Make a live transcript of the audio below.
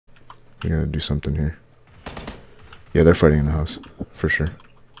We gotta do something here. Yeah, they're fighting in the house. For sure.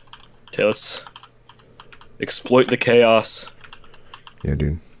 Okay, let's exploit the chaos. Yeah,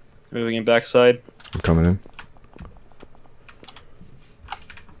 dude. Moving in backside. I'm coming in.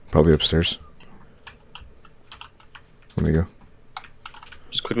 Probably upstairs. Let me go.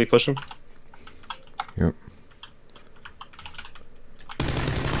 Just quickly push him. Yep.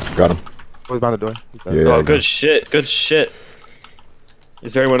 Got him. Oh, he's behind the door. Yeah, Oh, good shit. Good shit.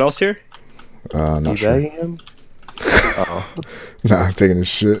 Is there anyone else here? Not sure. Teabagging him? Oh. Nah, I'm taking his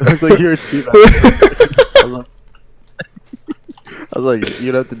shit. I was like, you're a teabagging. I was like,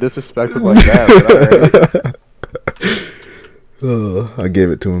 you don't have to disrespect him like that. But alright. I gave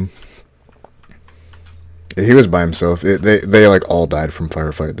it to him. He was by himself. They like all died from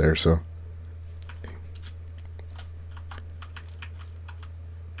firefight there, so.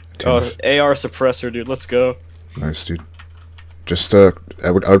 Oh, AR suppressor, dude. Let's go. Nice, dude. Just I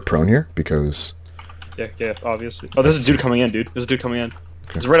would prone here because. Yeah, obviously. Oh, there's a dude coming in, dude. There's a dude coming in.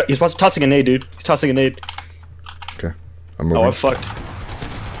 Okay. He's tossing a nade, dude. He's tossing a nade. Okay. I'm moving. Oh, I'm fucked.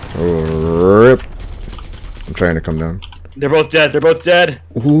 Oh, rip. I'm trying to come down. They're both dead. They're both dead.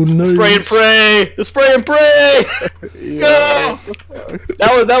 Ooh, nice. Spray and pray. The spray and pray. Go.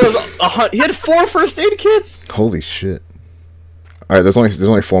 That was he had 4 first aid kits. Holy shit. All right, there's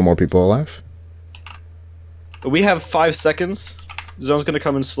only 4 more people alive. We have 5 seconds. Zone's gonna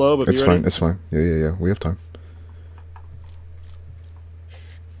come in slow, but It's fine. It's fine. Yeah. We have time.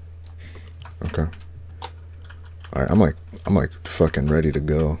 Okay. All right, I'm like fucking ready to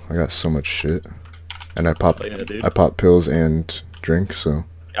go. I got so much shit, and I pop pills and drink. So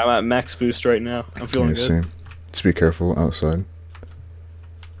I'm at max boost right now. I'm feeling good. Same. Just be careful outside.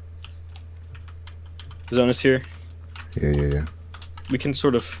 Zone is here. Yeah. We can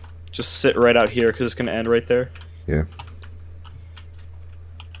sort of just sit right out here because it's gonna end right there. Yeah.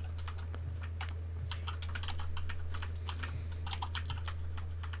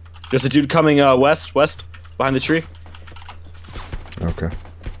 There's a dude coming west, behind the tree. Okay.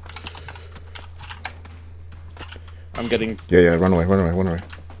 I'm getting... Yeah, run away.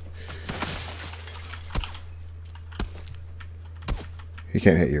 He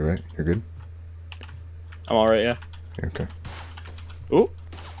can't hit you, right? You're good? I'm alright, yeah. Okay. Ooh.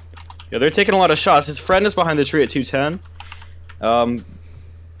 Yeah, they're taking a lot of shots. His friend is behind the tree at 210.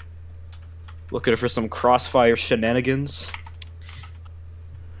 Looking for some crossfire shenanigans.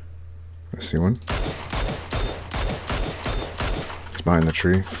 I see one. It's behind the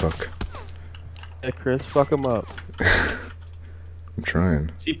tree. Fuck. Hey, Chris, fuck him up. I'm trying.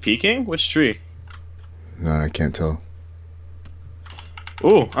 Is he peeking? Which tree? Nah, I can't tell.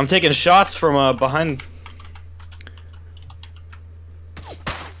 Ooh, I'm taking shots from behind.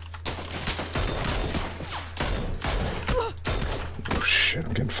 Oh shit,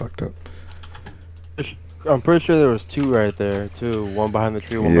 I'm getting fucked up. I'm pretty sure there was 2 right there, too. One behind the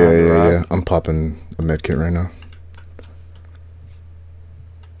tree, one behind the rock. Yeah. I'm popping a med kit right now.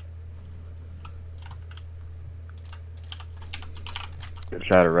 Gonna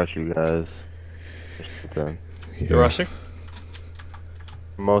try to rush you guys. Yeah. They're rushing?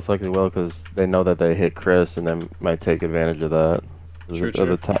 Most likely will, because they know that they hit Chris and then might take advantage of that. True. Of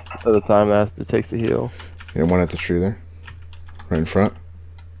the time that it takes to heal. Yeah, one at the tree there. Right in front.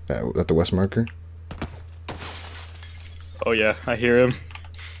 At the west marker. Oh yeah, I hear him.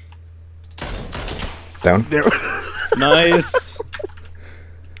 Down. Nice.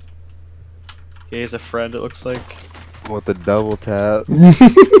 Okay, he's a friend, it looks like. With the double tap.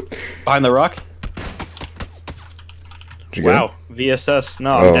 Behind the rock? Did you get Wow, him? VSS.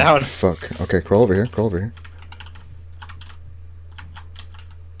 No, I'm down. Fuck. Okay, crawl over here.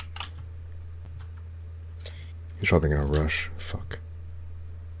 He's probably gonna rush. Fuck.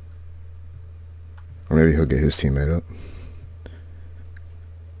 Or maybe he'll get his teammate up.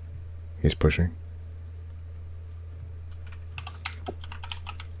 He's pushing.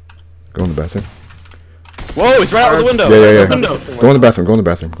 Go in the bathroom. Whoa, he's right out of the window. Yeah. Window. Go in the bathroom.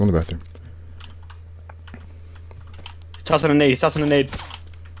 He's tossing a nade.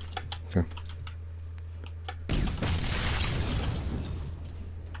 Okay.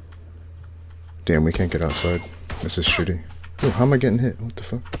 Damn, we can't get outside. This is shitty. Oh, how am I getting hit? What the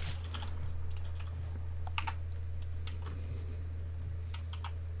fuck?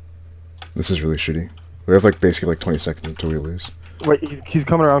 This is really shitty. We have basically 20 seconds until we lose. Wait, he's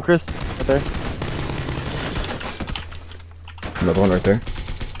coming around, Chris. Right there. Another one right there.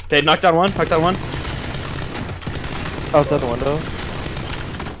 They knocked down one. Outside the window.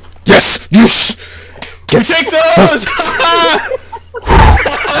 Yes! Yes! You take those!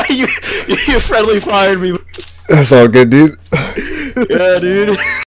 you friendly fired me. That's all good, dude. Yeah, dude.